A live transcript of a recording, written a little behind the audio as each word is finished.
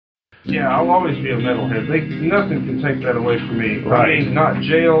Yeah, I'll always be a metalhead. Nothing can take that away from me. Right. I mean, not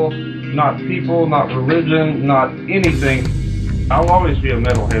jail, not people, not religion, not anything. I'll always be a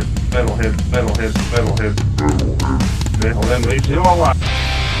metalhead, metalhead, metalhead, metalhead, metalhead, metalhead, all right.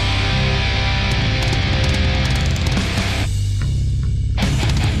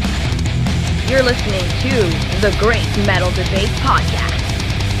 You're listening to the Great Metal Debate Podcast.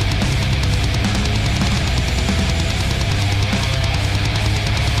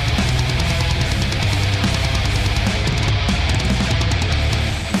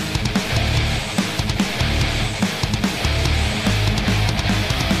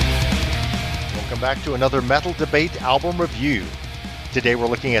 Back to another Metal Debate album review. Today we're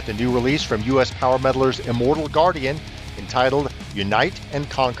looking at the new release from US power metalers Immortal Guardian, entitled Unite and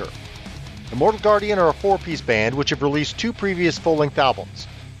Conquer. Immortal Guardian are a four-piece band which have released two previous full-length albums,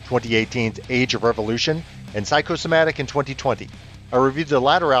 2018's Age of Revolution and Psychosomatic in 2020. I reviewed the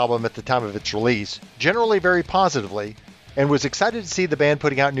latter album at the time of its release, generally very positively, and was excited to see the band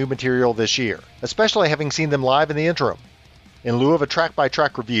putting out new material this year, especially having seen them live in the interim. In lieu of a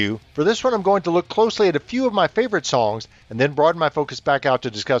track-by-track review, for this one I'm going to look closely at a few of my favorite songs and then broaden my focus back out to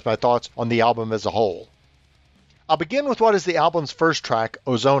discuss my thoughts on the album as a whole. I'll begin with what is the album's first track,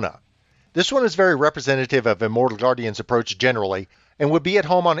 Ozona. This one is very representative of Immortal Guardian's approach generally, and would be at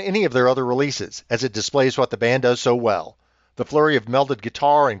home on any of their other releases, as it displays what the band does so well. The flurry of melded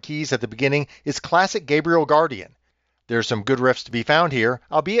guitar and keys at the beginning is classic Gabriel Guardian. There's some good riffs to be found here,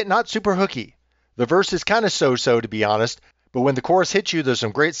 albeit not super hooky. The verse is kind of so-so, to be honest, but when the chorus hits you, there's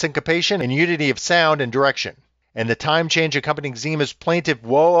some great syncopation and unity of sound and direction. And the time change accompanying Zima's plaintive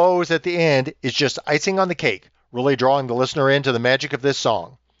whoa-oahs at the end is just icing on the cake, really drawing the listener into the magic of this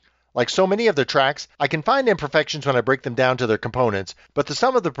song. Like so many of their tracks, I can find imperfections when I break them down to their components, but the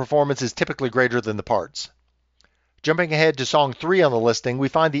sum of the performance is typically greater than the parts. Jumping ahead to song 3 on the listing, we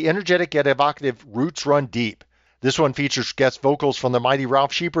find the energetic yet evocative Roots Run Deep. This one features guest vocals from the mighty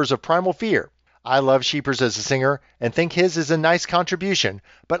Ralf Scheepers of Primal Fear. I love Scheepers as a singer and think his is a nice contribution,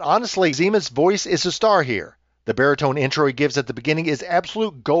 but honestly, Zima's voice is a star here. The baritone intro he gives at the beginning is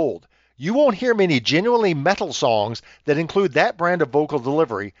absolute gold. You won't hear many genuinely metal songs that include that brand of vocal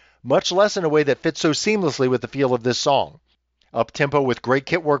delivery, much less in a way that fits so seamlessly with the feel of this song. Uptempo with great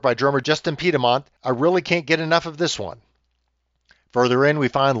kit work by drummer Justin Piedimonte, I really can't get enough of this one. Further in, we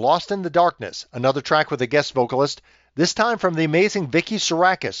find Lost in the Darkness, another track with a guest vocalist, this time from the amazing Vicky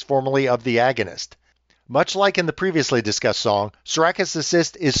Psarakis, formerly of the Agonist. Much like in the previously discussed song, Psarakis'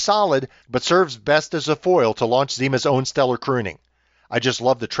 assist is solid, but serves best as a foil to launch Zima's own stellar crooning. I just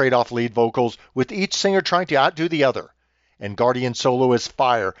love the trade-off lead vocals, with each singer trying to outdo the other. And Guardian solo is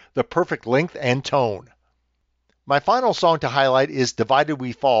fire, the perfect length and tone. My final song to highlight is Divided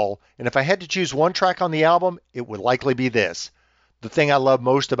We Fall, and if I had to choose one track on the album, it would likely be this. The thing I love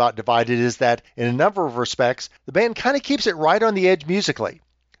most about Divided is that, in a number of respects, the band kind of keeps it right on the edge musically.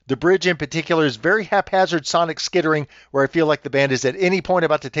 The bridge in particular is very haphazard sonic skittering, where I feel like the band is at any point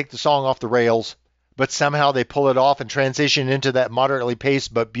about to take the song off the rails, but somehow they pull it off and transition into that moderately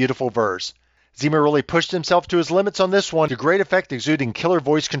paced but beautiful verse. Zima really pushed himself to his limits on this one to great effect, exuding killer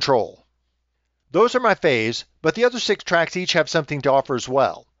voice control. Those are my faves, but the other 6 tracks each have something to offer as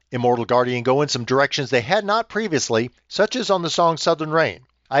well. Immortal Guardian go in some directions they had not previously, such as on the song Southern Rain.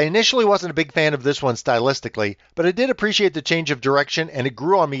 I initially wasn't a big fan of this one stylistically, but I did appreciate the change of direction and it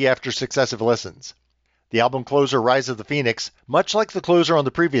grew on me after successive listens. The album closer Rise of the Phoenix, much like the closer on the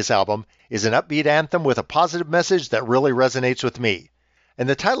previous album, is an upbeat anthem with a positive message that really resonates with me. And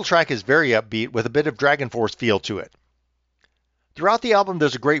the title track is very upbeat with a bit of Dragon Force feel to it. Throughout the album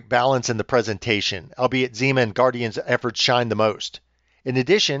there's a great balance in the presentation, albeit Zima and Guardian's efforts shine the most. In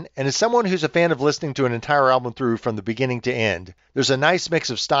addition, and as someone who's a fan of listening to an entire album through from the beginning to end, there's a nice mix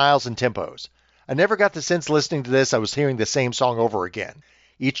of styles and tempos. I never got the sense listening to this I was hearing the same song over again.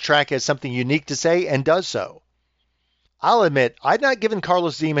 Each track has something unique to say and does so. I'll admit, I'd not given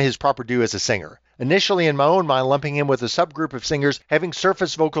Carlos Zima his proper due as a singer, initially in my own mind lumping him with a subgroup of singers having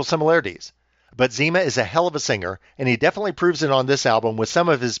surface vocal similarities. But Zima is a hell of a singer, and he definitely proves it on this album with some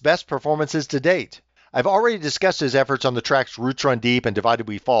of his best performances to date. I've already discussed his efforts on the tracks Roots Run Deep and Divided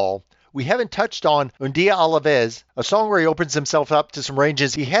We Fall. We haven't touched on Dia A La Vez, a song where he opens himself up to some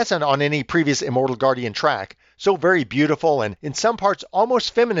ranges he hasn't on any previous Immortal Guardian track, so very beautiful and in some parts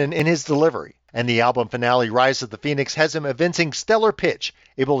almost feminine in his delivery. And the album finale Rise of the Phoenix has him evincing stellar pitch,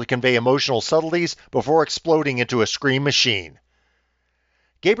 able to convey emotional subtleties before exploding into a scream machine.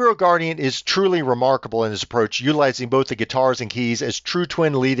 Gabriel Guardian is truly remarkable in his approach, utilizing both the guitars and keys as true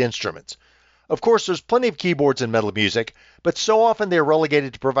twin lead instruments. Of course, there's plenty of keyboards in metal music, but so often they are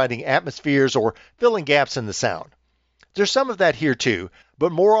relegated to providing atmospheres or filling gaps in the sound. There's some of that here too,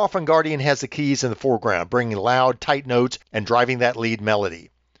 but more often Guardian has the keys in the foreground, bringing loud, tight notes and driving that lead melody.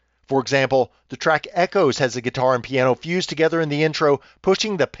 For example, the track Echoes has the guitar and piano fused together in the intro,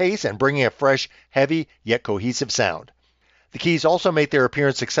 pushing the pace and bringing a fresh, heavy, yet cohesive sound. The keys also make their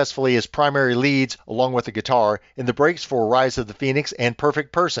appearance successfully as primary leads, along with the guitar, in the breaks for Rise of the Phoenix and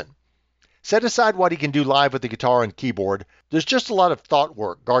Perfect Person. Set aside what he can do live with the guitar and keyboard, there's just a lot of thought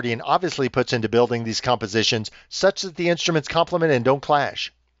work Guardian obviously puts into building these compositions such that the instruments complement and don't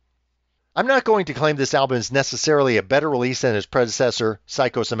clash. I'm not going to claim this album is necessarily a better release than its predecessor,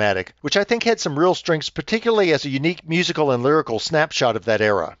 Psychosomatic, which I think had some real strengths, particularly as a unique musical and lyrical snapshot of that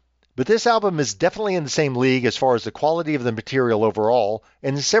era. But this album is definitely in the same league as far as the quality of the material overall,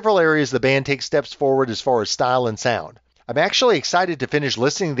 and in several areas the band takes steps forward as far as style and sound. I'm actually excited to finish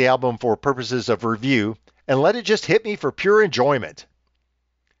listening to the album for purposes of review, and let it just hit me for pure enjoyment.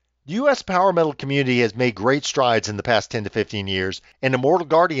 The U.S. power metal community has made great strides in the past 10 to 15 years, and Immortal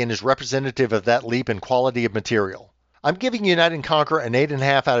Guardian is representative of that leap in quality of material. I'm giving Unite and Conquer an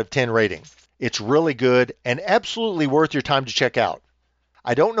 8.5 out of 10 rating. It's really good, and absolutely worth your time to check out.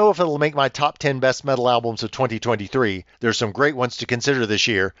 I don't know if it'll make my top 10 best metal albums of 2023. There's some great ones to consider this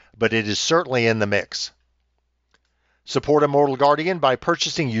year, but it is certainly in the mix. Support Immortal Guardian by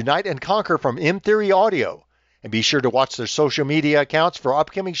purchasing Unite and Conquer from M Theory Audio, and be sure to watch their social media accounts for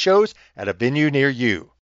upcoming shows at a venue near you.